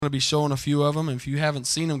Going to be showing a few of them. If you haven't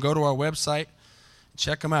seen them, go to our website,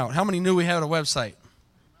 check them out. How many knew we had a website?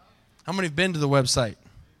 How many have been to the website?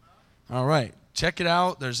 All right, check it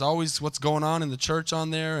out. There's always what's going on in the church on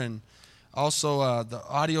there, and also the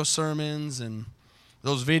audio sermons and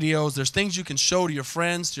those videos. There's things you can show to your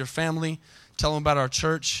friends, to your family, tell them about our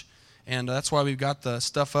church, and that's why we've got the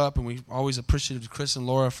stuff up, and we always appreciated Chris and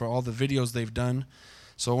Laura for all the videos they've done.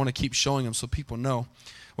 So I want to keep showing them so people know.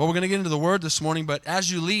 Well, we're going to get into the Word this morning, but as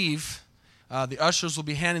you leave, the ushers will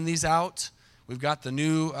be handing these out. We've got the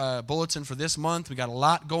new bulletin for this month. We've got a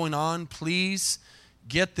lot going on. Please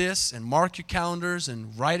get this and mark your calendars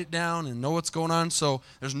and write it down and know what's going on. So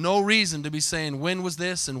there's no reason to be saying, when was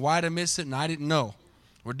this and why did I miss it and I didn't know.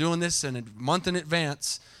 We're doing this in a month in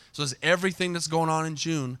advance. So it's everything that's going on in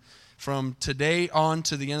June from today on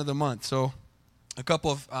to the end of the month. So a couple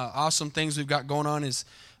of awesome things we've got going on is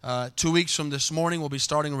 2 weeks from this morning, we'll be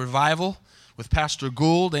starting a revival with Pastor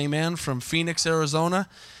Gould, amen, from Phoenix, Arizona.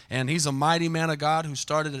 And he's a mighty man of God who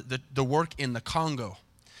started the work in the Congo.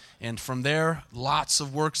 And from there, lots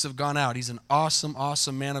of works have gone out. He's an awesome,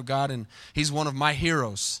 awesome man of God, and he's one of my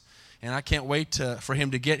heroes. And I can't wait for him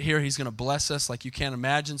to get here. He's going to bless us like you can't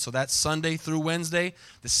imagine. So that's Sunday through Wednesday,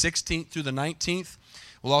 the 16th through the 19th.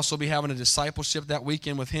 We'll also be having a discipleship that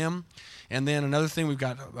weekend with him. And then another thing, we've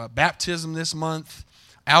got baptism this month.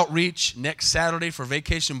 Outreach next Saturday for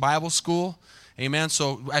Vacation Bible School. Amen.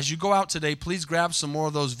 So as you go out today, please grab some more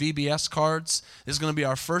of those VBS cards. This is going to be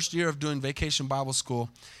our first year of doing Vacation Bible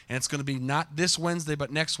School. And it's going to be not this Wednesday,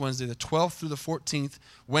 but next Wednesday, the 12th through the 14th,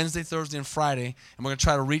 Wednesday, Thursday, and Friday. And we're going to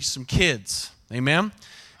try to reach some kids. Amen.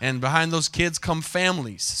 And behind those kids come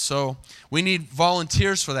families. So we need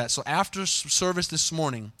volunteers for that. So after service this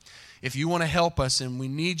morning, if you want to help us and we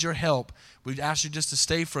need your help, we'd ask you just to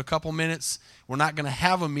stay for a couple minutes. We're not going to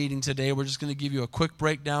have a meeting today. We're just going to give you a quick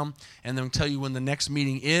breakdown and then tell you when the next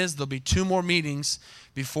meeting is. There'll be 2 more meetings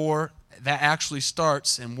before that actually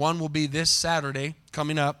starts, and one will be this Saturday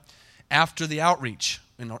coming up after the outreach.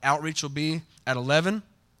 And our outreach will be at 11.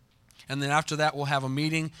 And then after that, we'll have a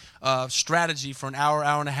meeting strategy for an hour,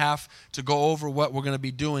 hour and a half to go over what we're going to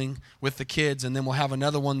be doing with the kids. And then we'll have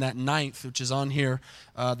another one that 9th, which is on here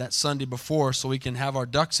that Sunday before, so we can have our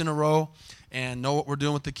ducks in a row and know what we're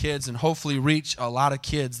doing with the kids and hopefully reach a lot of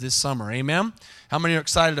kids this summer. Amen? How many are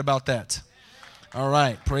excited about that? All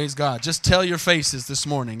right. Praise God. Just tell your faces this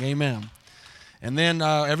morning. Amen. And then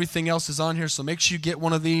everything else is on here, so make sure you get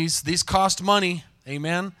one of these. These cost money.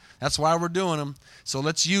 Amen. That's why we're doing them. So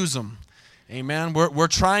let's use them. Amen. We're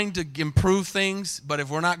trying to improve things, but if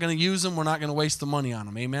we're not going to use them, we're not going to waste the money on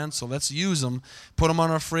them. Amen. So let's use them. Put them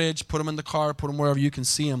on our fridge. Put them in the car. Put them wherever you can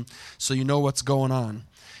see them so you know what's going on.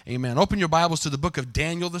 Amen. Open your Bibles to the book of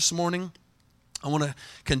Daniel this morning. I want to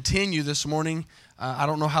continue this morning. I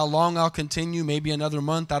don't know how long I'll continue, maybe another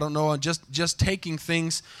month. I don't know. I'm just taking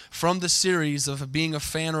things from the series of being a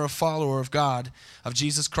fan or a follower of God, of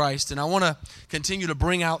Jesus Christ. And I want to continue to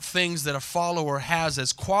bring out things that a follower has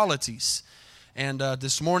as qualities. And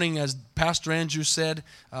this morning, as Pastor Andrew said,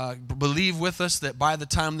 believe with us that by the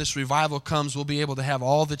time this revival comes, we'll be able to have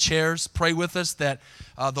all the chairs. Pray with us that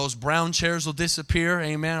those brown chairs will disappear.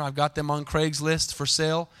 Amen. I've got them on Craigslist for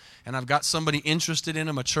sale. And I've got somebody interested in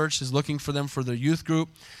them. A church is looking for them for their youth group.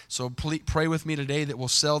 So please pray with me today that we'll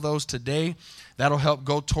sell those today. That'll help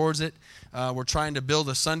go towards it. We're trying to build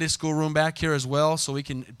a Sunday school room back here as well so we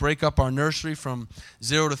can break up our nursery from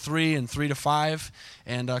 0 to 3 and 3 to 5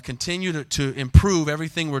 and continue to improve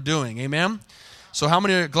everything we're doing. Amen? So how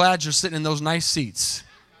many are glad you're sitting in those nice seats?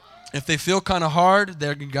 If they feel kind of hard,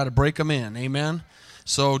 you've got to break them in. Amen?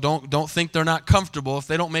 So don't think they're not comfortable. If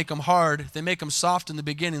they don't make them hard, if they make them soft in the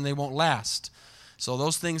beginning, they won't last. So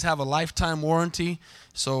those things have a lifetime warranty.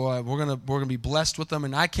 So we're gonna be blessed with them,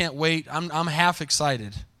 and I can't wait. I'm half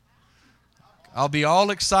excited. I'll be all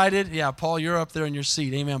excited. Yeah, Paul, you're up there in your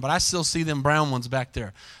seat, amen. But I still see them brown ones back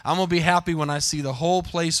there. I'm gonna be happy when I see the whole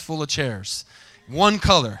place full of chairs, one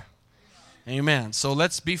color. Amen. So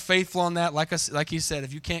let's be faithful on that. Like he said,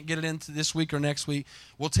 if you can't get it into this week or next week,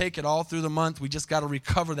 we'll take it all through the month. We just got to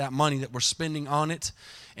recover that money that we're spending on it.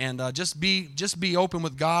 And just be open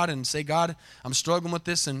with God and say, God, I'm struggling with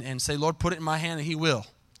this. And say, Lord, put it in my hand, and He will.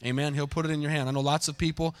 Amen. He'll put it in your hand. I know lots of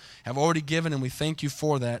people have already given, and we thank you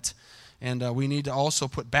for that. And we need to also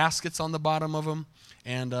put baskets on the bottom of them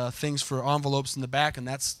and things for envelopes in the back. And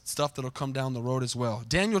that's stuff that will come down the road as well.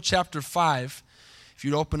 Daniel chapter 5, if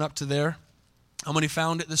you'd open up to there. How many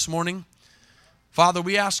found it this morning? Father,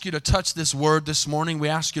 we ask you to touch this word this morning. We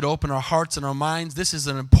ask you to open our hearts and our minds. This is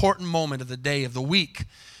an important moment of the day, of the week,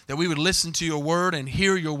 that we would listen to your word and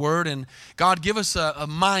hear your word. And God, give us a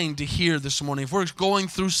mind to hear this morning. If we're going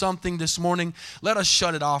through something this morning, let us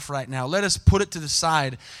shut it off right now. Let us put it to the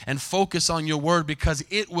side and focus on your word, because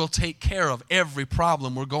it will take care of every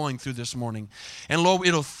problem we're going through this morning. And Lord,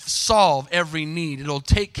 it'll solve every need. It'll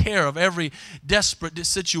take care of every desperate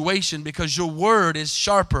situation, because your word is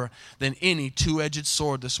sharper than any two-edged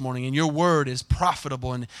sword this morning. And your word is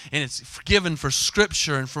profitable, and it's given for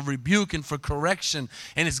scripture and for rebuke and for correction.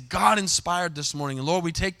 And it's God-inspired this morning. And Lord,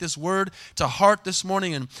 we take this word to heart this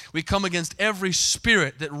morning, and we come against every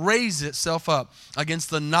spirit that raises itself up against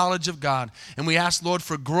the knowledge of God. And we ask, Lord,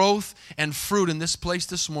 for growth and fruit in this place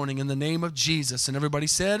this morning in the name of Jesus. And everybody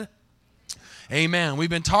said, amen. We've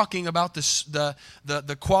been talking about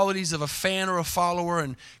the qualities of a fan or a follower,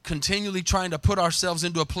 and continually trying to put ourselves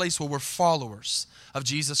into a place where we're followers of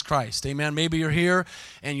Jesus Christ. Amen. Maybe you're here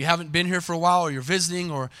and you haven't been here for a while, or you're visiting,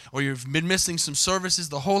 or you've been missing some services.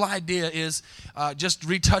 The whole idea is, just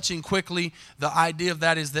retouching quickly, the idea of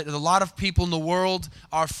that is that a lot of people in the world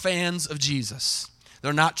are fans of Jesus.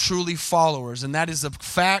 They're not truly followers, and that is a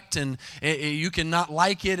fact. And you can not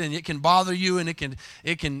like it, and it can bother you, and it can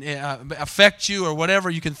affect you, or whatever.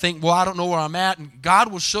 You can think, well, I don't know where I'm at, and God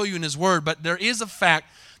will show you in His Word. But there is a fact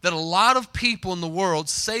that a lot of people in the world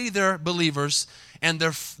say they're believers, and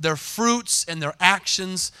their fruits and their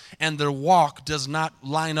actions and their walk does not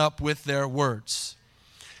line up with their words.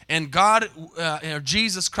 And God,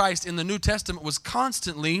 Jesus Christ in the New Testament, was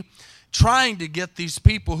constantly trying to get these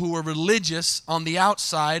people who were religious on the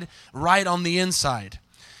outside right on the inside.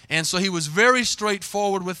 And so He was very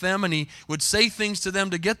straightforward with them, and He would say things to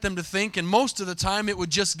them to get them to think, and most of the time it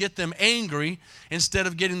would just get them angry instead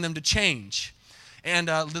of getting them to change. And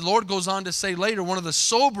the Lord goes on to say later, one of the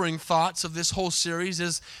sobering thoughts of this whole series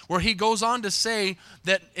is where He goes on to say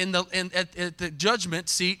that at the judgment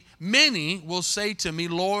seat, many will say to me,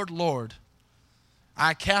 Lord, Lord,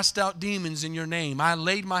 I cast out demons in your name. I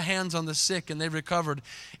laid my hands on the sick and they recovered.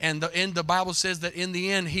 And the Bible says that in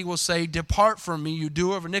the end He will say, depart from me, you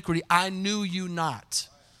doer of iniquity. I knew you not.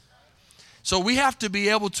 So we have to be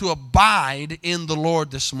able to abide in the Lord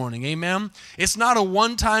this morning. Amen? It's not a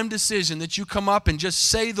one-time decision that you come up and just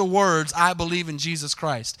say the words, I believe in Jesus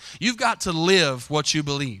Christ. You've got to live what you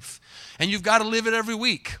believe. And you've got to live it every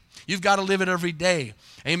week. You've got to live it every day.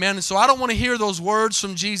 Amen? And so I don't want to hear those words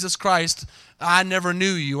from Jesus Christ, I never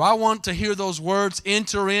knew you. I want to hear those words,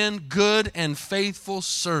 enter in, good and faithful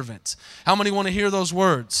servant. How many want to hear those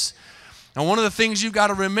words? Now, one of the things you've got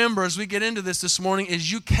to remember as we get into this morning is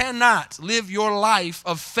you cannot live your life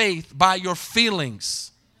of faith by your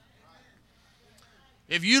feelings.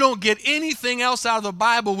 If you don't get anything else out of the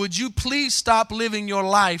Bible, would you please stop living your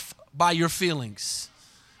life by your feelings?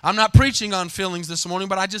 I'm not preaching on feelings this morning,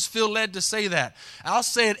 but I just feel led to say that. I'll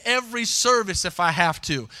say it every service if I have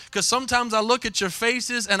to, because sometimes I look at your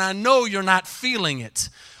faces and I know you're not feeling it.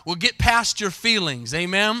 Well, get past your feelings,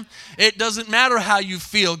 amen? It doesn't matter how you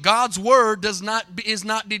feel. God's word is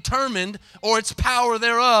not determined, or its power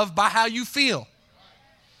thereof, by how you feel.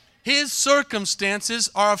 His circumstances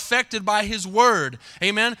are affected by His word,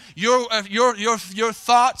 amen? Your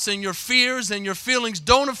thoughts and your fears and your feelings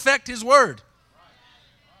don't affect His word.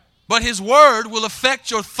 But His word will affect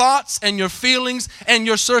your thoughts and your feelings and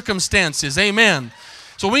your circumstances, amen?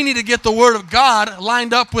 So we need to get the word of God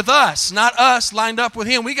lined up with us, not us lined up with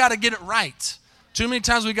Him. We got to get it right. Too many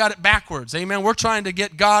times we got it backwards. Amen. We're trying to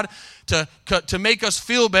get God to make us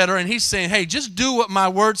feel better, and He's saying, hey, just do what my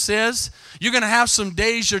word says. You're going to have some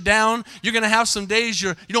days you're down. You're going to have some days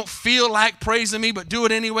you don't feel like praising me, but do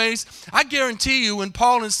it anyways. I guarantee you, when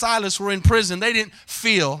Paul and Silas were in prison, they didn't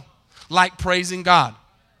feel like praising God.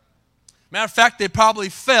 Matter of fact, they probably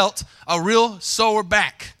felt a real sore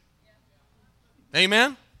back.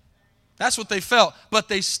 Amen? That's what they felt. But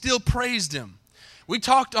they still praised Him. We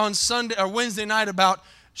talked on Sunday or Wednesday night about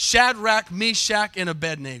Shadrach, Meshach, and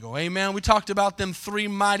Abednego. Amen? We talked about them three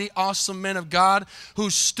mighty, awesome men of God who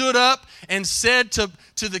stood up and said to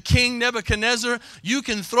the king Nebuchadnezzar, you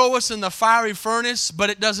can throw us in the fiery furnace, but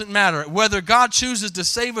it doesn't matter. Whether God chooses to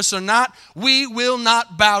save us or not, we will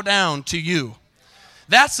not bow down to you.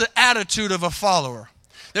 That's the attitude of a follower.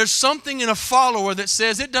 There's something in a follower that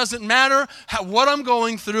says it doesn't matter what I'm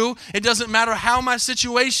going through. It doesn't matter how my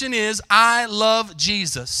situation is. I love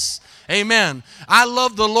Jesus. Amen. I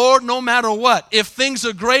love the Lord no matter what. If things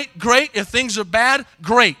are great, great. If things are bad,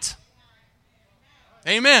 great.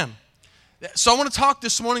 Amen. So I want to talk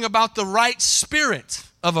this morning about the right spirit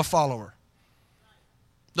of a follower.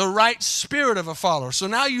 The right spirit of a follower. So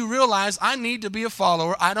now you realize I need to be a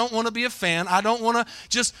follower. I don't want to be a fan. I don't want to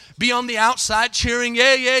just be on the outside cheering,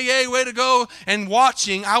 yay, yay, yay, way to go, and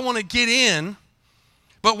watching. I want to get in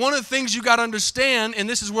But one of the things you got to understand, and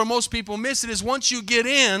this is where most people miss it, is once you get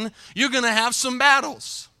in, you're going to have some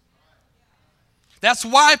battles. That's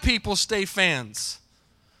why people stay fans.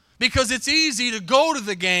 Because it's easy to go to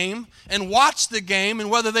the game and watch the game,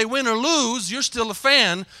 and whether they win or lose, you're still a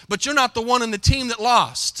fan, but you're not the one in the team that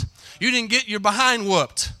lost. You didn't get your behind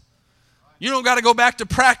whooped. You don't got to go back to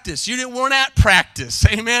practice. Weren't at practice.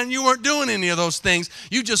 Amen. You weren't doing any of those things.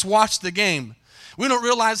 You just watched the game. We don't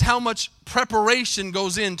realize how much preparation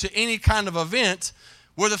goes into any kind of event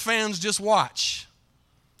where the fans just watch.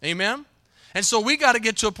 Amen. And so we got to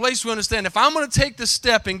get to a place we understand if I'm going to take the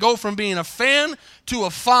step and go from being a fan to a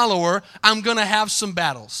follower, I'm going to have some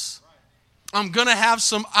battles. I'm going to have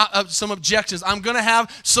some objections. I'm going to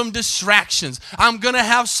have some distractions. I'm going to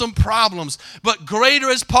have some problems. But greater,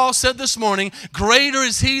 as Paul said this morning, greater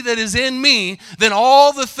is he that is in me than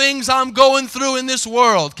all the things I'm going through in this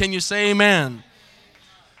world. Can you say amen?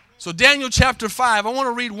 So Daniel chapter 5, I want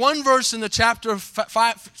to read one verse in the chapter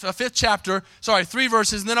 5th chapter, 3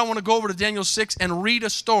 verses, and then I want to go over to Daniel 6 and read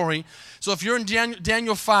a story. So if you're in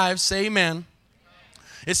Daniel 5, say amen.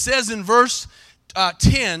 It says in verse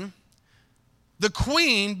 10, the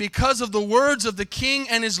queen, because of the words of the king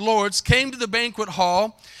and his lords, came to the banquet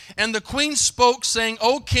hall, and the queen spoke, saying,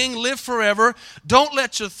 O king, live forever. Don't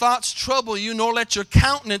let your thoughts trouble you, nor let your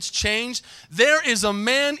countenance change. There is a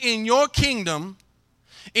man in your kingdom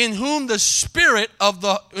in whom is the Spirit of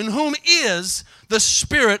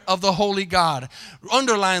the Holy God.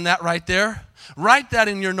 Underline that right there. Write that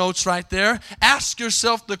in your notes right there. Ask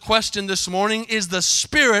yourself the question this morning, is the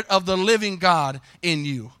Spirit of the living God in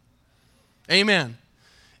you? Amen.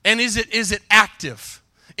 And is it active?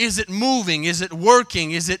 Is it moving? Is it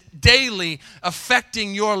working? Is it daily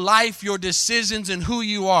affecting your life, your decisions, and who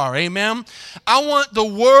you are? Amen? I want the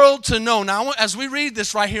world to know. Now, as we read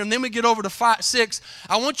this right here, and then we get over to 6,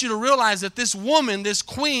 I want you to realize that this woman, this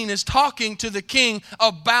queen, is talking to the king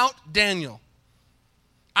about Daniel.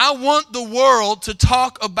 I want the world to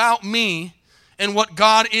talk about me and what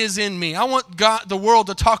God is in me. I want the world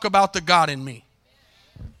to talk about the God in me.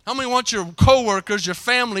 How many want your coworkers, your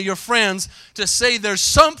family, your friends to say there's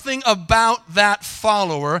something about that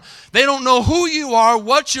follower? They don't know who you are,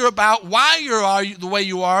 what you're about, why you're the way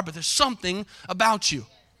you are, but there's something about you.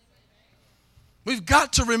 We've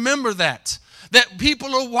got to remember that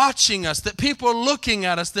people are watching us, that people are looking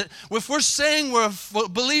at us, that if we're saying we're a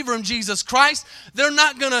believer in Jesus Christ, they're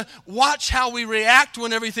not going to watch how we react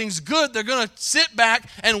when everything's good. They're going to sit back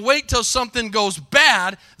and wait till something goes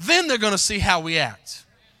bad, then they're going to see how we act.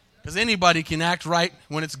 Because anybody can act right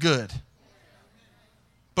when it's good.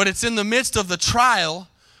 But it's in the midst of the trial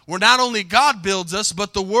where not only God builds us,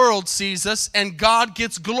 but the world sees us, and God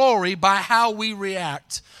gets glory by how we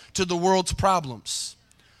react to the world's problems.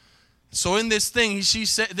 So in this thing,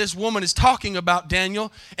 this woman is talking about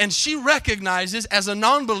Daniel, and she recognizes as a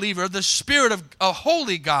non-believer the Spirit of a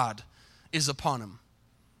holy God is upon him.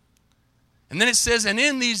 And then it says, and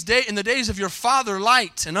in the days of your father,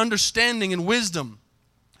 light and understanding and wisdom,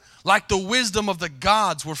 like the wisdom of the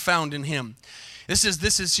gods were found in him.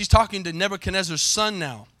 She's talking to Nebuchadnezzar's son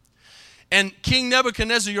now. And King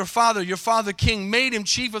Nebuchadnezzar, your father king, made him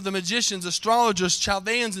chief of the magicians, astrologers,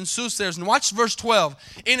 Chaldeans, and soothsayers. And watch verse 12.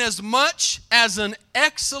 Inasmuch as an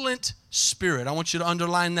excellent spirit. I want you to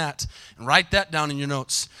underline that and write that down in your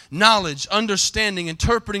notes. Knowledge, understanding,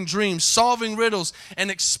 interpreting dreams, solving riddles,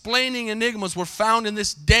 and explaining enigmas were found in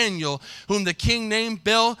this Daniel, whom the king named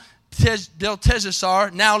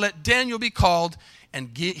Belteshazzar. Now let Daniel be called,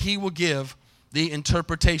 and he will give the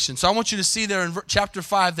interpretation. So I want you to see there in chapter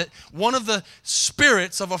 5 that one of the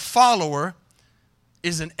spirits of a follower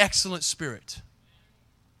is an excellent spirit.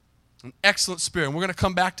 An excellent spirit. And we're going to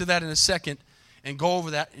come back to that in a second and go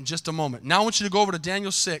over that in just a moment. Now I want you to go over to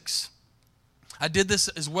Daniel 6. I did this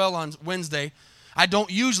as well on Wednesday. I don't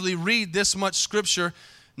usually read this much scripture,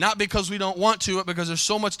 not because we don't want to, but because there's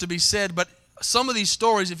so much to be said, but some of these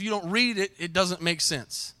stories, if you don't read it, it doesn't make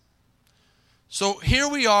sense. So here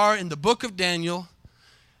we are in the book of Daniel.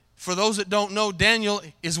 For those that don't know, Daniel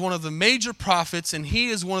is one of the major prophets, and he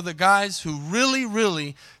is one of the guys who really,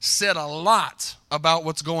 really said a lot about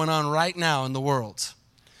what's going on right now in the world.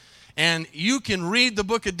 And you can read the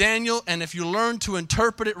book of Daniel, and if you learn to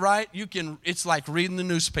interpret it right, it's like reading the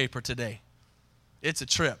newspaper today. It's a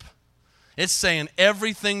trip. It's saying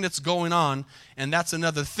everything that's going on, and that's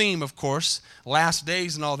another theme, of course, last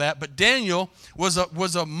days and all that. But Daniel was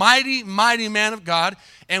a mighty, mighty man of God,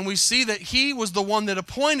 and we see that he was the one that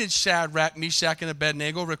appointed Shadrach, Meshach, and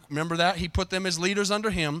Abednego. Remember that? He put them as leaders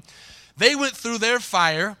under him. They went through their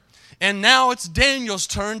fire, and now it's Daniel's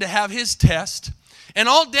turn to have his test. And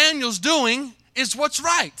all Daniel's doing is what's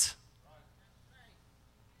right.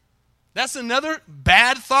 That's another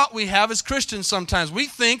bad thought we have as Christians sometimes. We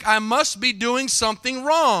think I must be doing something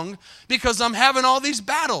wrong because I'm having all these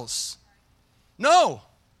battles. No.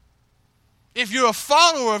 If you're a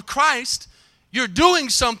follower of Christ, you're doing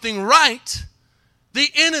something right, the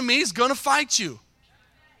enemy's going to fight you.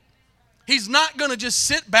 He's not going to just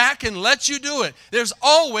sit back and let you do it. There's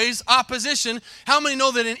always opposition. How many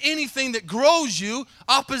know that in anything that grows you,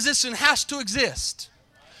 opposition has to exist?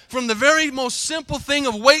 From the very most simple thing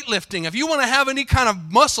of weightlifting, if you want to have any kind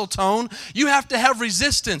of muscle tone, you have to have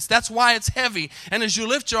resistance. That's why it's heavy. And as you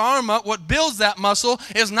lift your arm up, what builds that muscle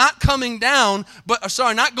is not coming down,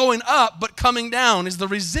 not going up, but coming down is the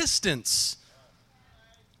resistance.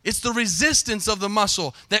 It's the resistance of the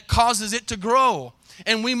muscle that causes it to grow.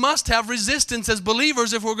 And we must have resistance as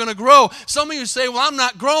believers if we're going to grow. Some of you say, well, I'm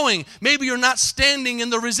not growing. Maybe you're not standing in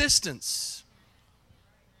the resistance.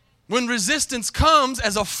 When resistance comes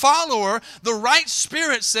as a follower, the right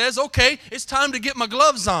spirit says, okay, it's time to get my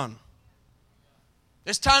gloves on.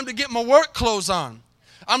 It's time to get my work clothes on.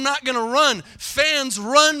 I'm not going to run. Fans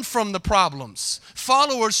run from the problems.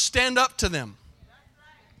 Followers stand up to them.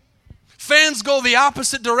 Fans go the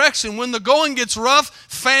opposite direction. When the going gets rough,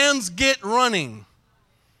 fans get running.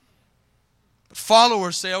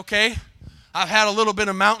 Followers say, okay, I've had a little bit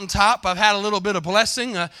of mountaintop. I've had a little bit of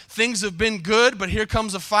blessing. Things have been good, but here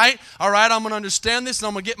comes a fight. All right, I'm going to understand this, and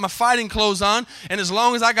I'm going to get my fighting clothes on. And as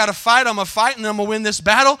long as I got to fight, I'm going to fight, and then I'm going to win this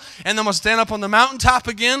battle. And then I'm going to stand up on the mountaintop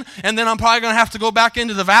again. And then I'm probably going to have to go back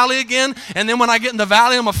into the valley again. And then when I get in the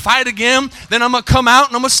valley, I'm going to fight again. Then I'm going to come out,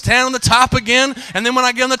 and I'm going to stand on the top again. And then when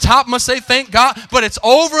I get on the top, I'm going to say, thank God. But it's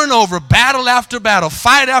over and over, battle after battle,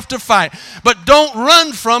 fight after fight. But don't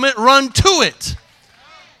run from it, run to it.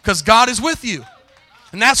 Because God is with you.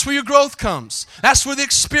 And that's where your growth comes. That's where the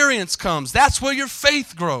experience comes. That's where your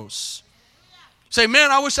faith grows. Say, man,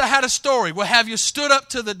 I wish I had a story. Well, have you stood up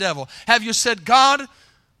to the devil? Have you said, God,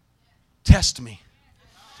 test me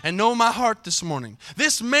and know my heart this morning?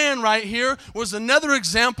 This man right here was another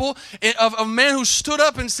example of a man who stood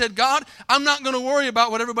up and said, God, I'm not going to worry about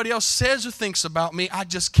what everybody else says or thinks about me. I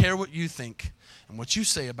just care what you think and what you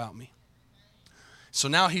say about me. So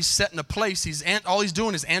now he's set in a place, all he's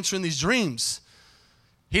doing is answering these dreams.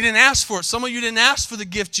 He didn't ask for it. Some of you didn't ask for the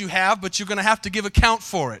gift you have, but you're going to have to give account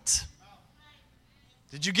for it.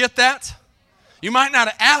 Did you get that? You might not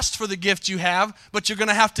have asked for the gift you have, but you're going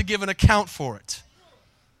to have to give an account for it.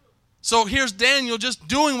 So here's Daniel just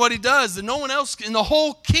doing what he does, and no one else in the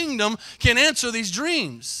whole kingdom can answer these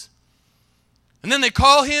dreams. And then they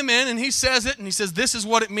call him in, and he says it, and he says, this is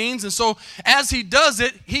what it means. And so as he does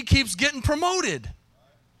it, he keeps getting promoted.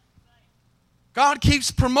 God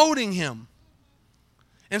keeps promoting him.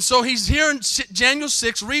 And so he's here in Daniel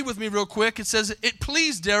 6. Read with me real quick. It says, it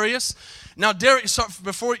pleased Darius. Now, Darius,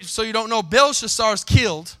 so you don't know, Belshazzar is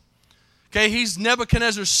killed. Okay, he's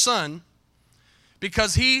Nebuchadnezzar's son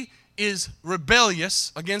because he is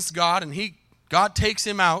rebellious against God, and God takes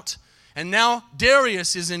him out. And now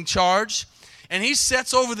Darius is in charge, and he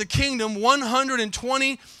sets over the kingdom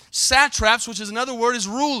 120 satraps, which is another word is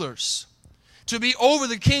rulers, to be over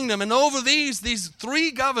the kingdom. And over these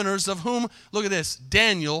three governors of whom, look at this,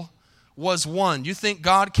 Daniel was one. You think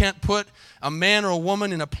God can't put a man or a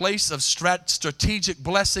woman in a place of strategic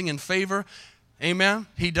blessing and favor? Amen?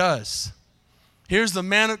 He does. Here's the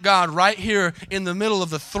man of God right here in the middle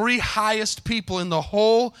of the three highest people in the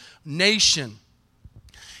whole nation.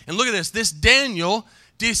 And look at this. This Daniel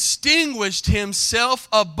distinguished himself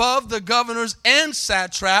above the governors and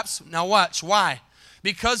satraps. Now watch. Why?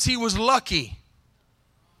 Because he was lucky.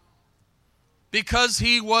 Because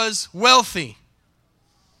he was wealthy.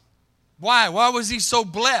 Why? Why was he so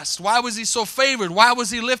blessed? Why was he so favored? Why was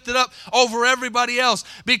he lifted up over everybody else?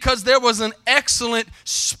 Because there was an excellent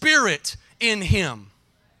spirit in him.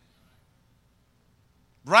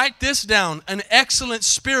 Write this down. An excellent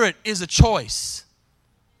spirit is a choice.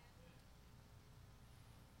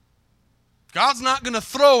 God's not going to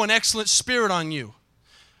throw an excellent spirit on you.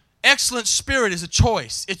 Excellent spirit is a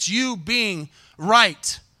choice. It's you being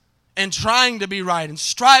right and trying to be right and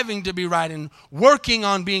striving to be right and working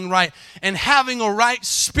on being right and having a right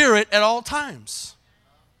spirit at all times.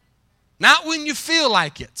 Not when you feel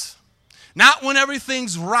like it. Not when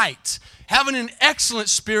everything's right. Having an excellent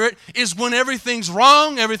spirit is when everything's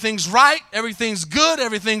wrong, everything's right, everything's good,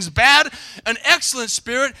 everything's bad. An excellent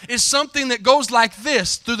spirit is something that goes like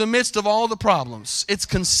this through the midst of all the problems. It's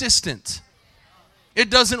consistent. It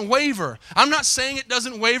doesn't waver. I'm not saying it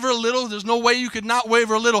doesn't waver a little. There's no way you could not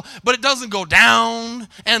waver a little. But it doesn't go down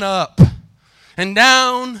and up and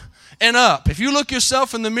down and up. If you look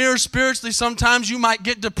yourself in the mirror spiritually, sometimes you might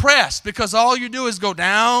get depressed because all you do is go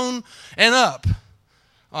down and up.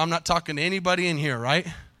 I'm not talking to anybody in here, right?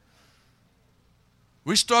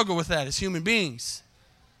 We struggle with that as human beings.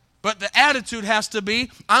 But the attitude has to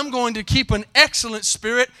be, I'm going to keep an excellent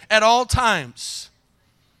spirit at all times.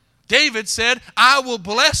 David said, I will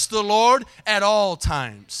bless the Lord at all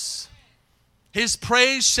times. His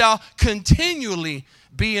praise shall continually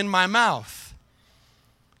be in my mouth.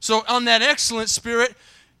 So on that excellent spirit,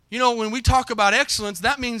 you know, when we talk about excellence,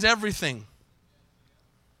 that means everything.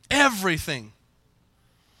 Everything.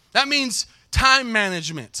 That means time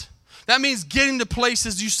management. That means getting to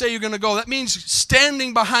places you say you're going to go. That means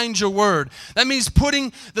standing behind your word. That means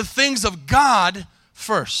putting the things of God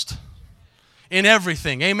first in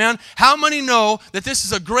everything. Amen? How many know that this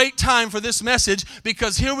is a great time for this message?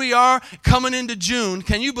 Because here we are coming into June.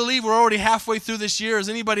 Can you believe we're already halfway through this year? Is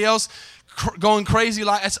anybody else going crazy?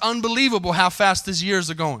 It's unbelievable how fast these years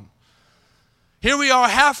are going. Here we are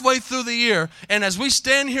halfway through the year, and as we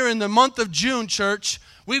stand here in the month of June, church,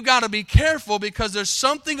 we've got to be careful because there's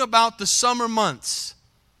something about the summer months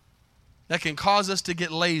that can cause us to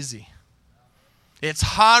get lazy. It's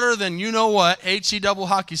hotter than you know what, HE double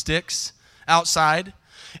hockey sticks outside,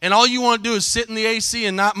 and all you want to do is sit in the AC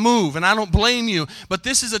and not move, and I don't blame you, but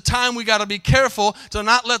this is a time we got to be careful to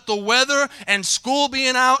not let the weather and school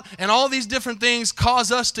being out and all these different things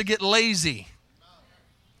cause us to get lazy.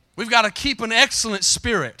 We've got to keep an excellent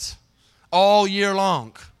spirit all year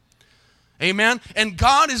long. Amen? And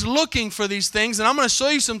God is looking for these things, and I'm going to show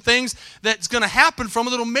you some things that's going to happen from it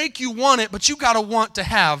that'll make you want it, but you got to want to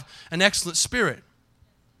have an excellent spirit.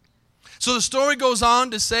 So the story goes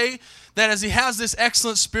on to say that as he has this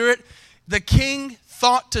excellent spirit, the king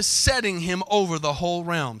thought to setting him over the whole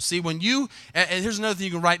realm. See, when you, and here's another thing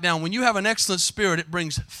you can write down, when you have an excellent spirit, it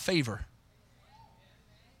brings favor.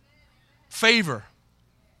 Favor.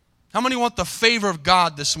 How many want the favor of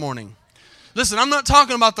God this morning? Listen, I'm not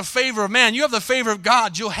talking about the favor of man. You have the favor of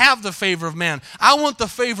God, you'll have the favor of man. I want the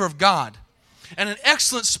favor of God. And an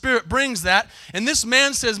excellent spirit brings that. And this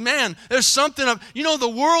man says, man, there's something of, you know, the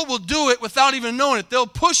world will do it without even knowing it. They'll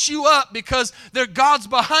push you up because God's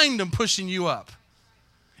behind them pushing you up.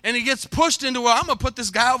 And he gets pushed into, well, I'm going to put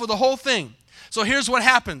this guy over the whole thing. So here's what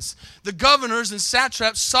happens. The governors and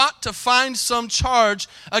satraps sought to find some charge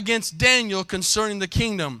against Daniel concerning the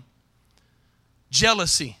kingdom.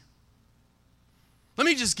 Jealousy. Let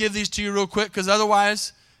me just give these to you real quick because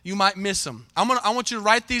otherwise you might miss them. I want you to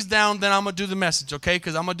write these down, then I'm going to do the message, okay?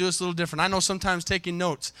 Because I'm going to do this a little different. I know sometimes taking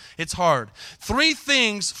notes, it's hard. 3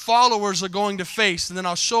 things followers are going to face, and then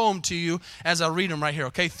I'll show them to you as I read them right here,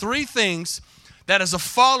 okay? 3 things that as a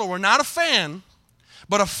follower, not a fan,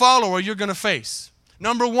 but a follower you're going to face.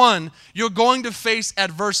 Number 1, you're going to face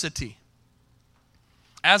adversity.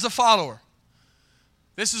 As a follower.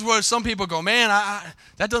 This is where some people go, man,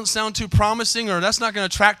 that doesn't sound too promising, or that's not going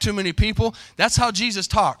to attract too many people. That's how Jesus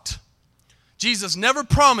talked. Jesus never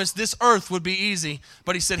promised this earth would be easy,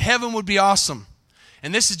 but he said heaven would be awesome.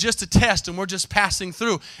 And this is just a test, and we're just passing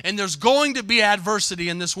through. And there's going to be adversity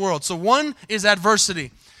in this world. So 1 is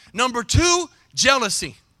adversity. Number 2,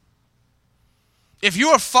 jealousy. If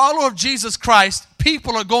you're a follower of Jesus Christ,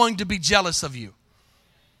 people are going to be jealous of you.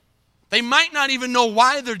 They might not even know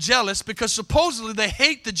why they're jealous because supposedly they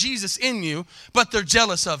hate the Jesus in you, but they're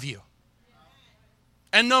jealous of you.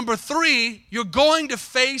 And number 3, you're going to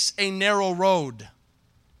face a narrow road.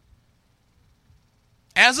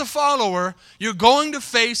 As a follower, you're going to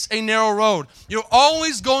face a narrow road. You're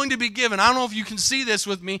always going to be given, I don't know if you can see this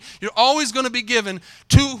with me, you're always going to be given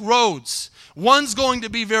 2 roads. One's going to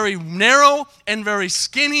be very narrow and very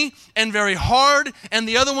skinny and very hard, and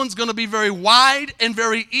the other one's going to be very wide and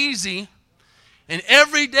very easy. And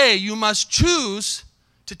every day you must choose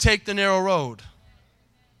to take the narrow road.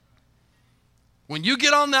 When you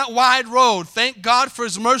get on that wide road, thank God for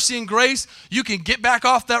his mercy and grace, you can get back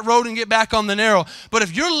off that road and get back on the narrow. But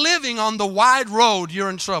if you're living on the wide road, you're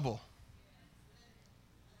in trouble.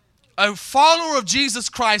 A follower of Jesus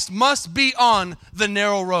Christ must be on the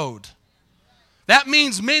narrow road. That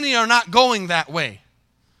means many are not going that way.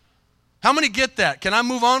 How many get that? Can I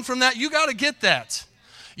move on from that? You got to get that.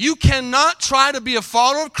 You cannot try to be a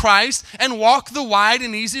follower of Christ and walk the wide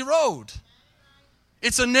and easy road.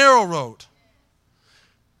 It's a narrow road.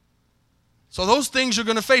 So those things you're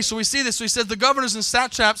going to face. So we see this. So he said the governors and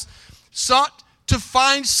satraps sought to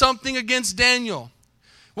find something against Daniel.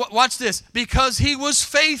 Watch this. Because he was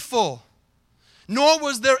faithful. Nor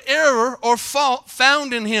was there error or fault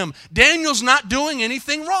found in him. Daniel's not doing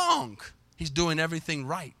anything wrong. He's doing everything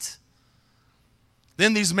right.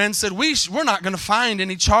 Then these men said, we're not going to find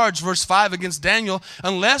any charge, verse 5, against Daniel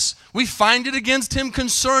unless we find it against him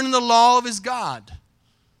concerning the law of his God.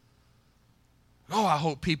 Oh, I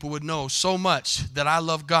hope people would know so much that I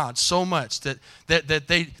love God so much that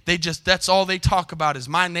they just, that's all they talk about is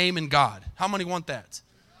my name and God. How many want that?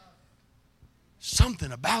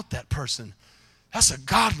 Something about that person. That's a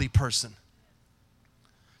godly person.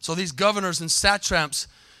 So these governors and satraps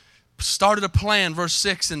started a plan, verse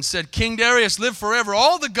 6, and said, King Darius, live forever.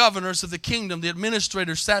 All the governors of the kingdom, the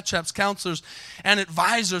administrators, satraps, counselors, and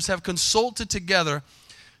advisors have consulted together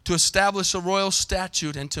to establish a royal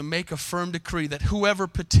statute and to make a firm decree that whoever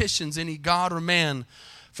petitions any god or man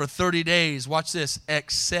for 30 days, watch this,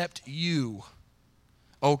 except you,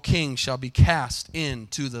 O king, shall be cast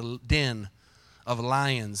into the den of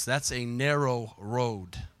lions. That's a narrow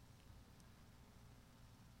road.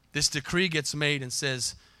 This decree gets made and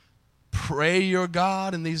says, pray your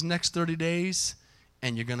God in these next 30 days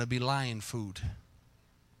and you're going to be lion food.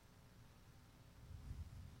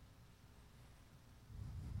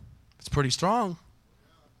 It's pretty strong.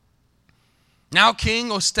 Now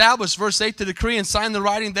king established, verse 8, the decree and signed the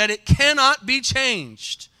writing that it cannot be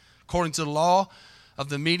changed according to the law of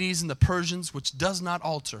the Medes and the Persians, which does not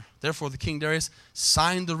alter. Therefore the king Darius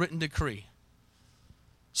signed the written decree.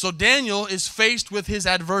 So Daniel is faced with his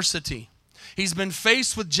adversity. He's been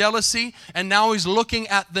faced with jealousy, and now he's looking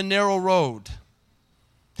at the narrow road.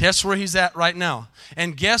 That's where he's at right now.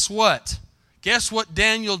 And guess what? Guess what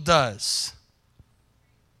Daniel does?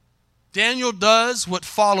 Daniel does what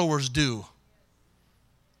followers do.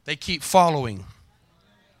 They keep following.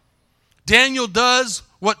 Daniel does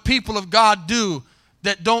what people of God do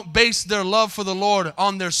that don't base their love for the Lord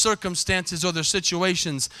on their circumstances or their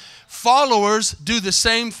situations. Followers do the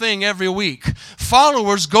same thing every week.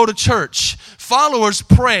 Followers go to church. Followers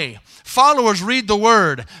pray. Followers read the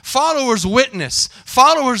word. Followers witness.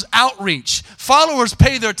 Followers outreach. Followers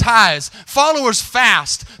pay their tithes. Followers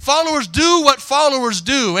fast. Followers do what followers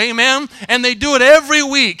do. Amen? And they do it every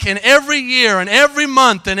week and every year and every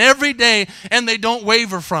month and every day, and they don't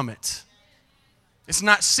waver from it. It's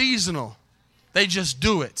not seasonal. They just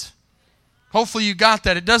do it. Hopefully you got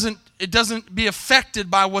that. It doesn't be affected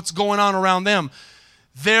by what's going on around them.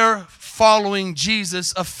 Their following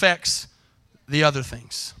Jesus affects the other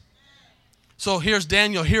things. So here's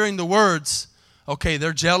Daniel hearing the words. Okay,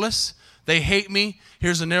 they're jealous. They hate me.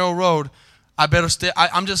 Here's a narrow road. I better stay.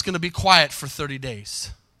 I'm just going to be quiet for 30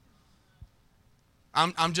 days.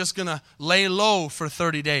 I'm just going to lay low for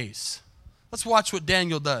 30 days. Let's watch what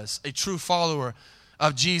Daniel does, a true follower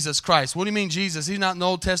of Jesus Christ. What do you mean Jesus? He's not in the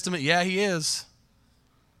Old Testament. Yeah, he is.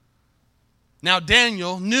 Now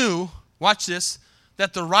Daniel knew, watch this,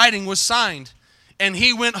 that the writing was signed. And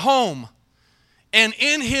he went home. And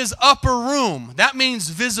in his upper room, that means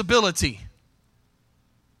visibility,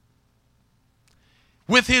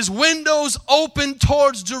 with his windows open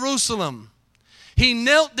towards Jerusalem, he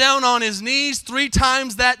knelt down on his knees 3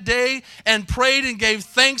 times that day and prayed and gave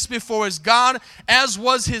thanks before his God, as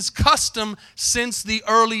was his custom since the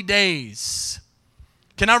early days.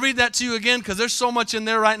 Can I read that to you again? Because there's so much in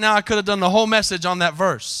there right now. I could have done the whole message on that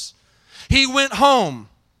verse. He went home.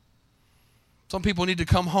 Some people need to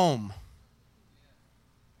come home.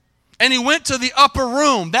 And he went to the upper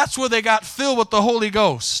room. That's where they got filled with the Holy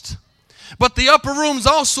Ghost. But the upper room's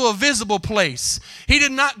also a visible place. He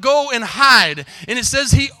did not go and hide. And it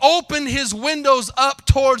says he opened his windows up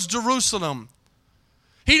towards Jerusalem.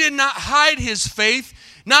 He did not hide his faith.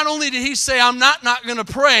 Not only did he say, I'm not going to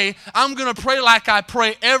pray, I'm going to pray like I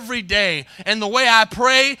pray every day. And the way I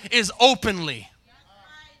pray is openly.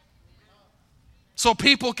 So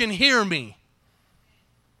people can hear me.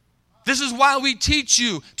 This is why we teach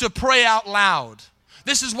you to pray out loud.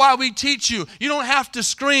 This is why we teach you. You don't have to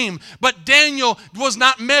scream. But Daniel was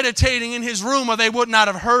not meditating in his room or they would not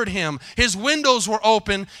have heard him. His windows were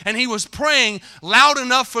open and he was praying loud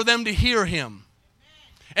enough for them to hear him.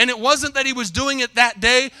 And it wasn't that he was doing it that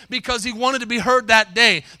day because he wanted to be heard that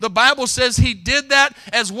day. The Bible says he did that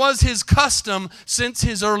as was his custom since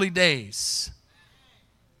his early days.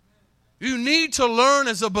 You need to learn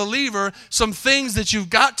as a believer some things that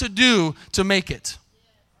you've got to do to make it.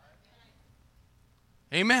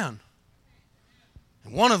 Amen.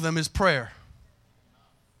 And one of them is prayer.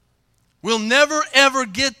 We'll never ever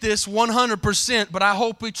get this 100%, but I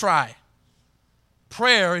hope we try.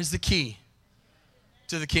 Prayer is the key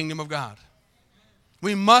to the kingdom of God.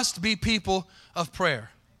 We must be people of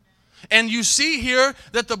prayer. And you see here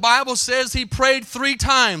that the Bible says he prayed 3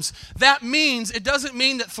 times. That means, it doesn't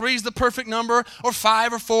mean that 3 is the perfect number, or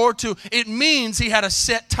 5 or 4 or 2. It means he had a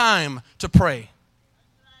set time to pray.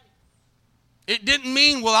 It didn't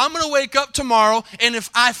mean, well, I'm going to wake up tomorrow, and if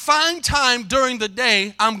I find time during the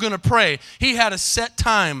day, I'm going to pray. He had a set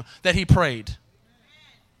time that he prayed.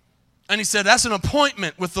 And he said, that's an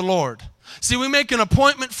appointment with the Lord. See, we make an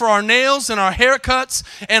appointment for our nails and our haircuts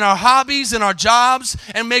and our hobbies and our jobs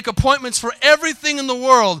and make appointments for everything in the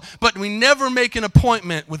world, but we never make an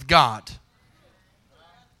appointment with God.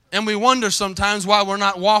 And we wonder sometimes why we're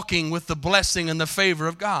not walking with the blessing and the favor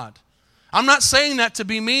of God. I'm not saying that to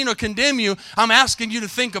be mean or condemn you. I'm asking you to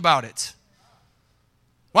think about it.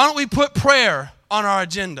 Why don't we put prayer on our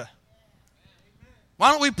agenda?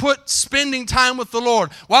 Why don't we put spending time with the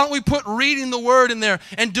Lord? Why don't we put reading the Word in there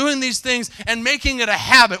and doing these things and making it a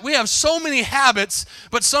habit? We have so many habits,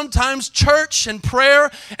 but sometimes church and prayer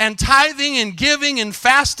and tithing and giving and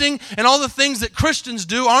fasting and all the things that Christians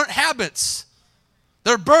do aren't habits.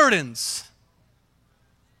 They're burdens.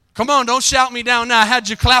 Come on, don't shout me down now. I had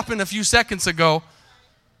you clapping a few seconds ago.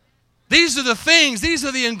 These are the things, these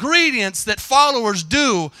are the ingredients that followers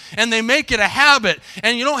do, and they make it a habit.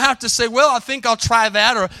 And you don't have to say, well, I think I'll try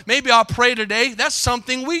that, or maybe I'll pray today. That's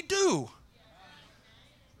something we do.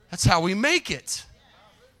 That's how we make it.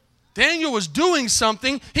 Daniel was doing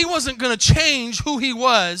something. He wasn't going to change who he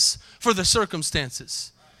was for the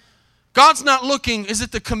circumstances. God's not looking, is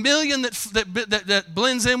it the chameleon that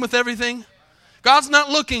blends in with everything? God's not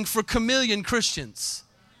looking for chameleon Christians.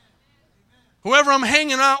 Whoever I'm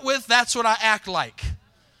hanging out with, that's what I act like.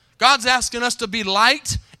 God's asking us to be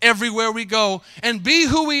light everywhere we go and be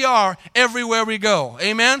who we are everywhere we go.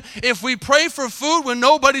 Amen? If we pray for food when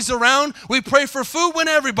nobody's around, we pray for food when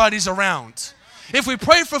everybody's around. If we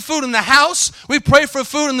pray for food in the house, we pray for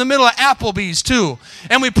food in the middle of Applebee's too.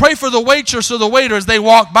 And we pray for the waitress or the waiter as they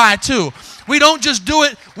walk by too. We don't just do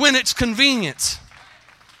it when it's convenient.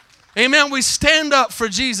 Amen. We stand up for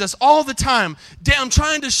Jesus all the time. I'm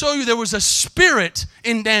trying to show you there was a spirit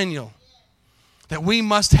in Daniel that we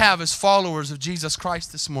must have as followers of Jesus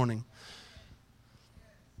Christ this morning.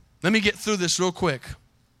 Let me get through this real quick.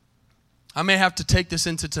 I may have to take this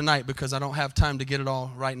into tonight because I don't have time to get it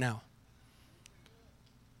all right now.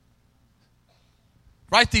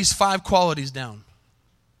 Write these 5 qualities down,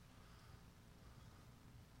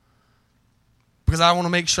 because I want to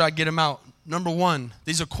make sure I get them out. Number 1,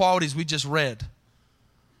 these are qualities we just read.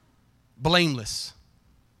 Blameless.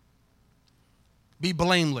 Be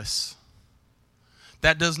blameless.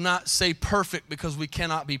 That does not say perfect because we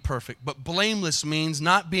cannot be perfect. But blameless means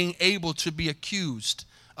not being able to be accused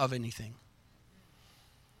of anything.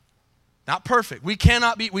 Not perfect. We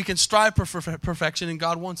cannot be, we can strive for perfection and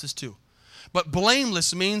God wants us to. But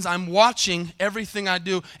blameless means I'm watching everything I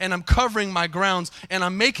do and I'm covering my grounds and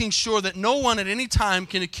I'm making sure that no one at any time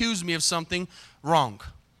can accuse me of something wrong.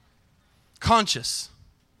 Conscious.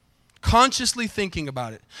 Consciously thinking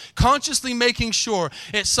about it. Consciously making sure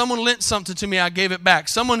if someone lent something to me, I gave it back.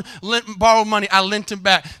 Someone borrowed money, I lent it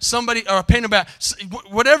back. Somebody, or I paid it back.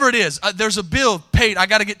 Whatever it is, there's a bill paid, I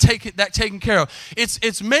got to get that taken care of.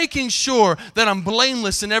 It's making sure that I'm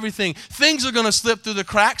blameless in everything. Things are going to slip through the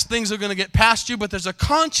cracks. Things are going to get past you, but there's a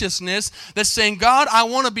consciousness that's saying, God, I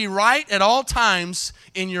want to be right at all times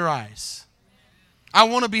in your eyes. I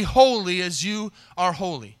want to be holy as you are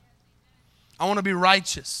holy. I want to be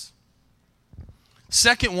righteous.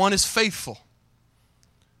 Second one is faithful.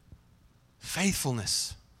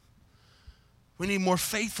 Faithfulness. We need more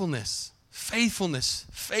faithfulness. Faithfulness.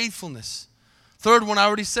 Faithfulness. Third one I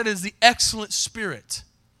already said is the excellent spirit.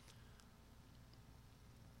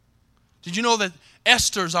 Did you know that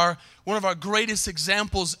Esther's one of our greatest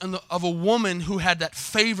examples of a woman who had that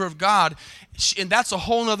favor of God? And that's a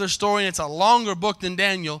whole other story, and it's a longer book than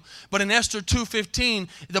Daniel. But in Esther 2:15,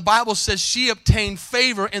 the Bible says she obtained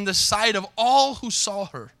favor in the sight of all who saw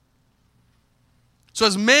her. So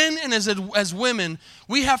as men and as women,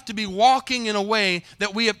 we have to be walking in a way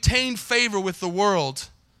that we obtain favor with the world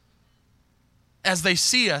as they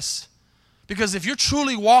see us. Because if you're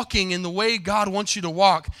truly walking in the way God wants you to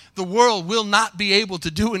walk, the world will not be able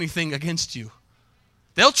to do anything against you.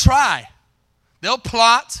 They'll try. They'll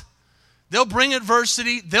plot. They'll bring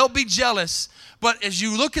adversity. They'll be jealous. But as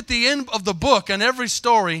you look at the end of the book and every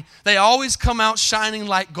story, they always come out shining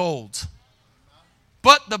like gold.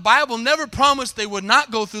 But the Bible never promised they would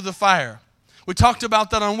not go through the fire. We talked about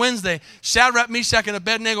that on Wednesday. Shadrach, Meshach, and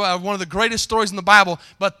Abednego are one of the greatest stories in the Bible,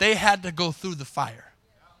 but they had to go through the fire.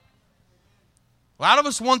 A lot of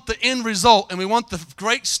us want the end result, and we want the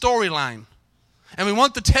great storyline, and we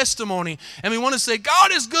want the testimony, and we want to say,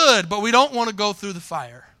 God is good, but we don't want to go through the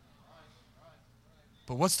fire.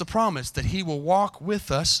 But what's the promise? That He will walk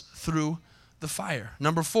with us through the fire.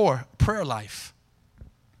 Number 4, prayer life.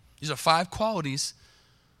 These are 5 qualities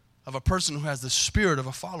of a person who has the spirit of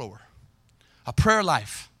a follower. A prayer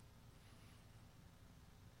life.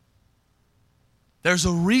 There's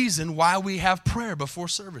a reason why we have prayer before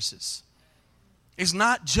services. is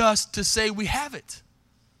not just to say we have it.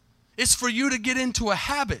 It's for you to get into a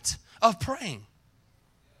habit of praying.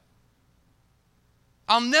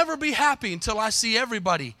 I'll never be happy until I see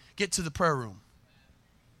everybody get to the prayer room.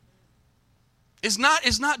 It's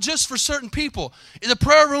not just for certain people. The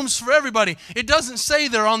prayer room's for everybody. It doesn't say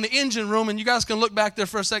there on the engine room, and you guys can look back there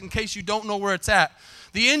for a second in case you don't know where it's at.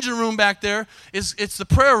 The engine room back there, it's the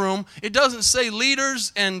prayer room. It doesn't say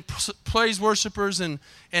leaders and praise worshipers and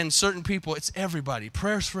certain people. It's everybody.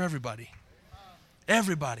 Prayer's for everybody.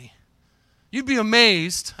 Everybody. You'd be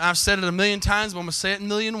amazed. I've said it 1,000,000 times, but I'm going to say it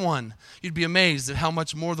 1,000,001. You'd be amazed at how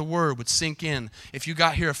much more the word would sink in if you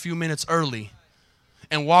got here a few minutes early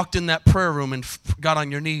and walked in that prayer room and got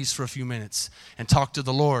on your knees for a few minutes and talked to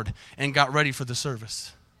the Lord and got ready for the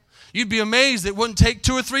service. You'd be amazed it wouldn't take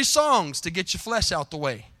 2 or 3 songs to get your flesh out the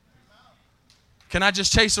way. Can I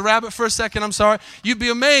just chase a rabbit for a second? I'm sorry. You'd be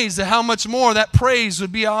amazed at how much more that praise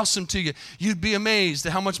would be awesome to you. You'd be amazed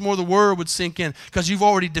at how much more the word would sink in because you've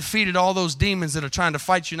already defeated all those demons that are trying to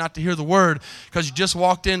fight you not to hear the word because you just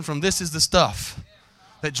walked in from this is the stuff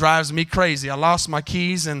that drives me crazy. I lost my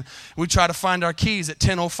keys and we try to find our keys at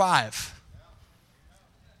 10:05.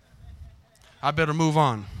 I better move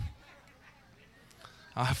on.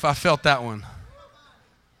 I felt that one.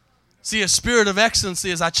 See, a spirit of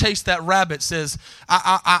excellency as I chase that rabbit says,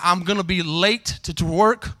 I'm going to be late to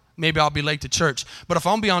work. Maybe I'll be late to church. But if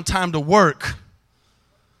I'm going to be on time to work,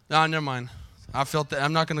 no, never mind. I felt that.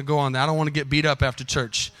 I'm not going to go on that. I don't want to get beat up after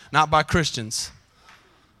church. Not by Christians.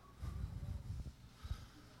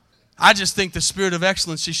 I just think the spirit of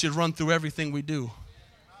excellency should run through everything we do.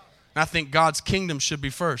 And I think God's kingdom should be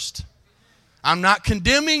first. I'm not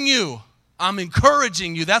condemning you. I'm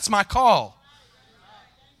encouraging you. That's my call.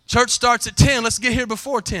 Church starts at 10. Let's get here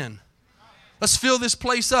before 10. Let's fill this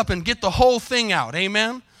place up and get the whole thing out.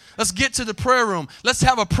 Amen? Let's get to the prayer room. Let's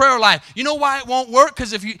have a prayer life. You know why it won't work?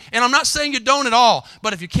 Because if you, and I'm not saying you don't at all,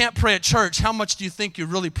 but if you can't pray at church, how much do you think you're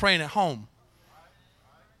really praying at home?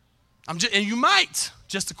 And you might.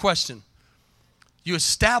 Just a question. You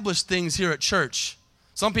establish things here at church.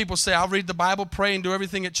 Some people say, I'll read the Bible, pray, and do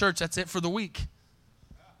everything at church. That's it for the week.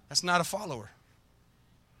 That's not a follower.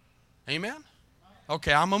 Amen?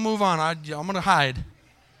 Okay, I'm going to move on. I'm going to hide.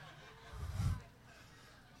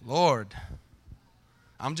 Lord,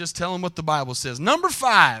 I'm just telling what the Bible says. Number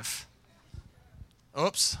 5.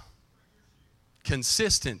 Oops.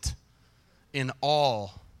 Consistent in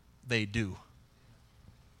all they do.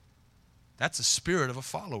 That's the spirit of a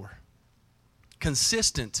follower.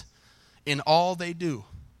 Consistent in all they do.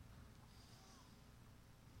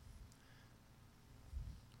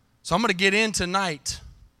 So I'm going to get in tonight.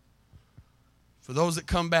 For those that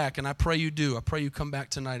come back, and I pray you do. I pray you come back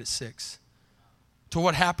tonight at 6. To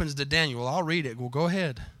what happens to Daniel. I'll read it. Well, go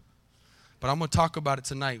ahead. But I'm going to talk about it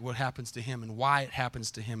tonight, what happens to him and why it happens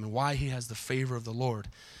to him and why he has the favor of the Lord.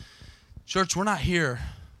 Church, we're not here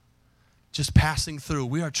just passing through.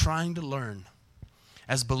 We are trying to learn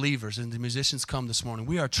as believers, and the musicians come this morning.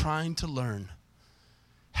 We are trying to learn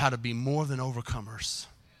how to be more than overcomers.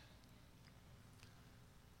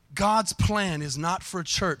 God's plan is not for a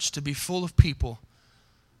church to be full of people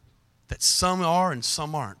that some are and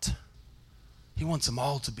some aren't. He wants them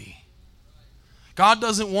all to be. God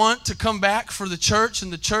doesn't want to come back for the church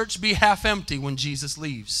and the church be half empty when Jesus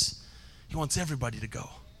leaves. He wants everybody to go.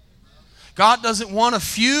 God doesn't want a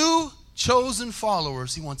few chosen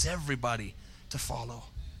followers. He wants everybody to follow.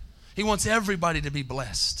 He wants everybody to be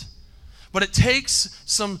blessed. But it takes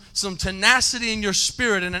some tenacity in your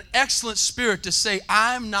spirit and an excellent spirit to say,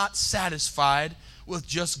 I'm not satisfied with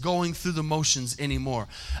just going through the motions anymore.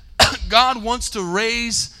 God wants to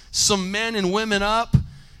raise some men and women up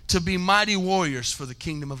to be mighty warriors for the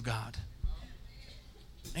kingdom of God.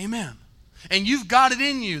 Amen. And you've got it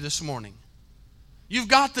in you this morning. You've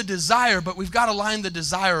got the desire, but we've got to line the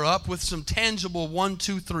desire up with some tangible 1,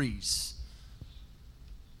 2, 3s.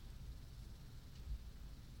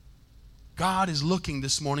 God is looking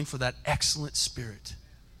this morning for that excellent spirit.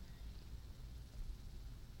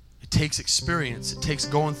 It takes experience. It takes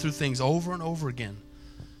going through things over and over again.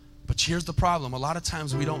 But here's the problem. A lot of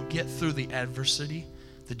times we don't get through the adversity,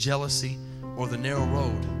 the jealousy, or the narrow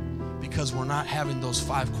road because we're not having those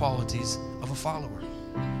 5 qualities of a follower.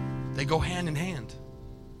 They go hand in hand.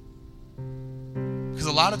 Because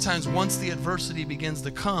a lot of times once the adversity begins to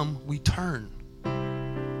come, we turn.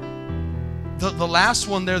 The last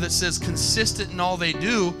one there that says consistent in all they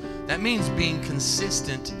do, that means being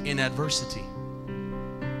consistent in adversity.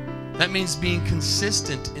 That means being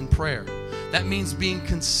consistent in prayer. That means being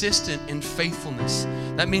consistent in faithfulness.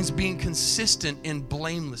 That means being consistent in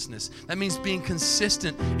blamelessness. That means being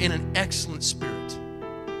consistent in an excellent spirit.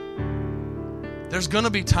 There's going to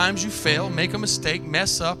be times you fail, make a mistake,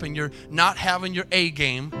 mess up, and you're not having your A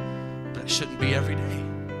game, but it shouldn't be every day.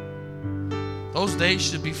 Those days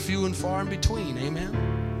should be few and far in between,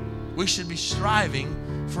 amen? We should be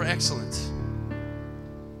striving for excellence.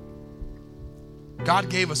 God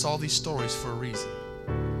gave us all these stories for a reason.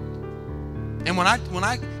 And when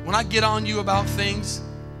I get on you about things,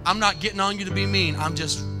 I'm not getting on you to be mean. I'm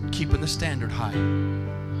just keeping the standard high.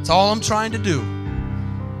 That's all I'm trying to do.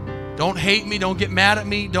 Don't hate me. Don't get mad at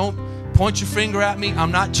me. Don't point your finger at me.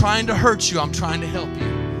 I'm not trying to hurt you. I'm trying to help you.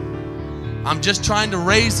 I'm just trying to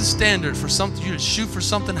raise the standard for something, you to shoot for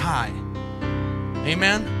something high.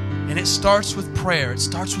 Amen? And it starts with prayer. It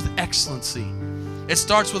starts with excellency. It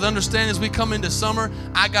starts with understanding as we come into summer,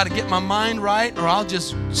 I got to get my mind right or I'll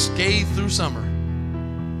just scathe through summer.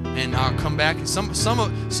 And I'll come back. And some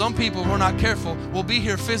people, if we're not careful, will be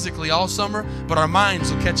here physically all summer, but our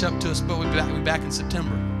minds will catch up to us, but we'll be back in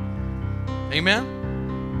September.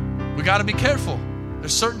 Amen? We got to be careful.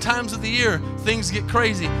 There's certain times of the year things get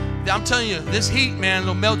crazy. I'm telling you, this heat, man,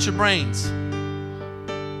 it'll melt your brains.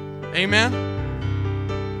 Amen?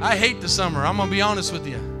 I hate the summer. I'm going to be honest with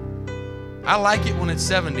you. I like it when it's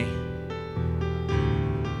 70.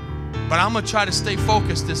 But I'm going to try to stay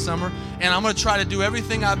focused this summer, and I'm going to try to do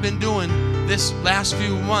everything I've been doing this last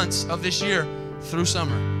few months of this year through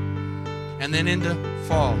summer, and then into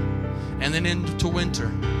fall, and then into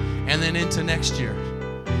winter, and then into next year,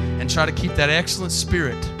 and try to keep that excellent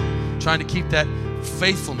spirit, trying to keep that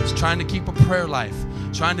faithfulness, trying to keep a prayer life,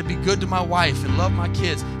 trying to be good to my wife and love my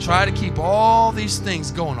kids, try to keep all these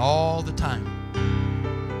things going all the time.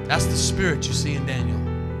 That's the spirit you see in Daniel.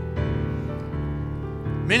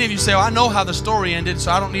 Many of you say, well, I know how the story ended,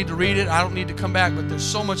 so I don't need to read it. I don't need to come back. But there's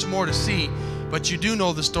so much more to see. But you do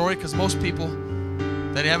know the story because most people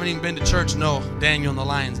that haven't even been to church know Daniel in the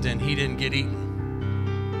lion's den. He didn't get eaten.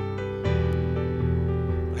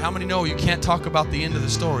 But how many know you can't talk about the end of the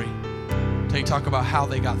story until you talk about how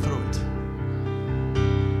they got through it?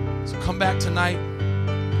 So come back tonight.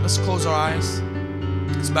 Let's close our eyes.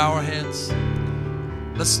 Let's bow our heads.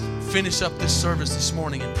 Let's finish up this service this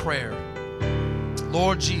morning in prayer.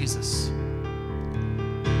 Lord Jesus,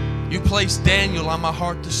 you placed Daniel on my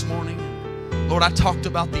heart this morning. Lord, I talked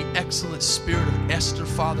about the excellent spirit of Esther,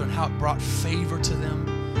 Father, and how it brought favor to them.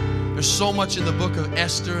 There's so much in the book of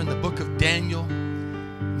Esther and the book of Daniel,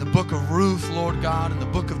 the book of Ruth, Lord God, and the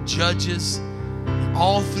book of Judges, and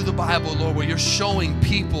all through the Bible, Lord, where you're showing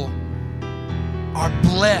people are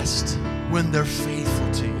blessed when they're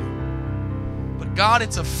faithful to you. God,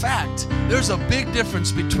 it's a fact. There's a big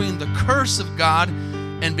difference between the curse of God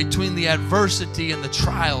and between the adversity and the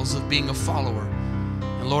trials of being a follower.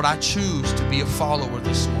 And Lord, I choose to be a follower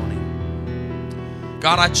this morning.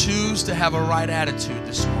 God, I choose to have a right attitude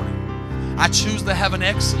this morning. I choose to have an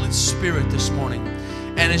excellent spirit this morning.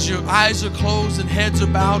 And as your eyes are closed and heads are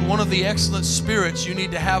bowed, one of the excellent spirits you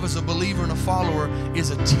need to have as a believer and a follower is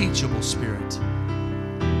a teachable spirit.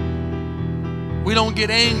 We don't get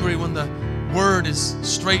angry when the word is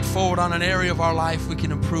straightforward on an area of our life we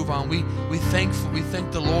can improve on. We thank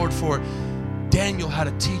the Lord for it. Daniel had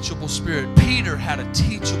a teachable spirit. Peter had a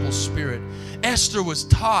teachable spirit. Esther was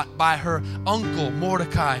taught by her uncle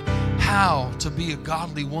Mordecai how to be a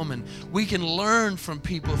godly woman. We can learn from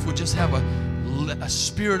people if we just have a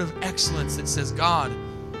spirit of excellence that says, God,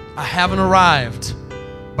 I haven't arrived,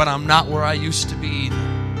 but I'm not where I used to be either.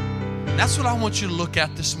 And that's what I want you to look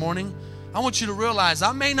at this morning. I want you to realize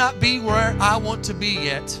I may not be where I want to be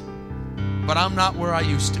yet, but I'm not where I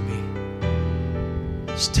used to be.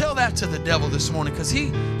 Just tell that to the devil this morning, because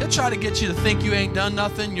he'll try to get you to think you ain't done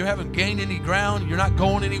nothing, you haven't gained any ground, you're not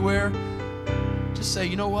going anywhere. Just say,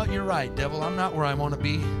 you know what, you're right, devil. I'm not where I want to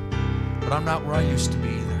be, but I'm not where I used to be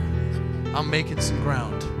either. I'm making some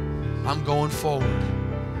ground. I'm going forward.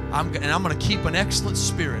 I'm going to keep an excellent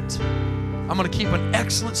spirit. I'm going to keep an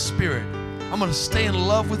excellent spirit. I'm going to stay in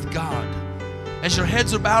love with God. As your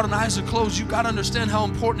heads are bowed and eyes are closed, you've got to understand how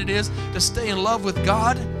important it is to stay in love with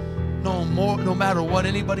God no matter what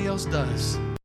anybody else does.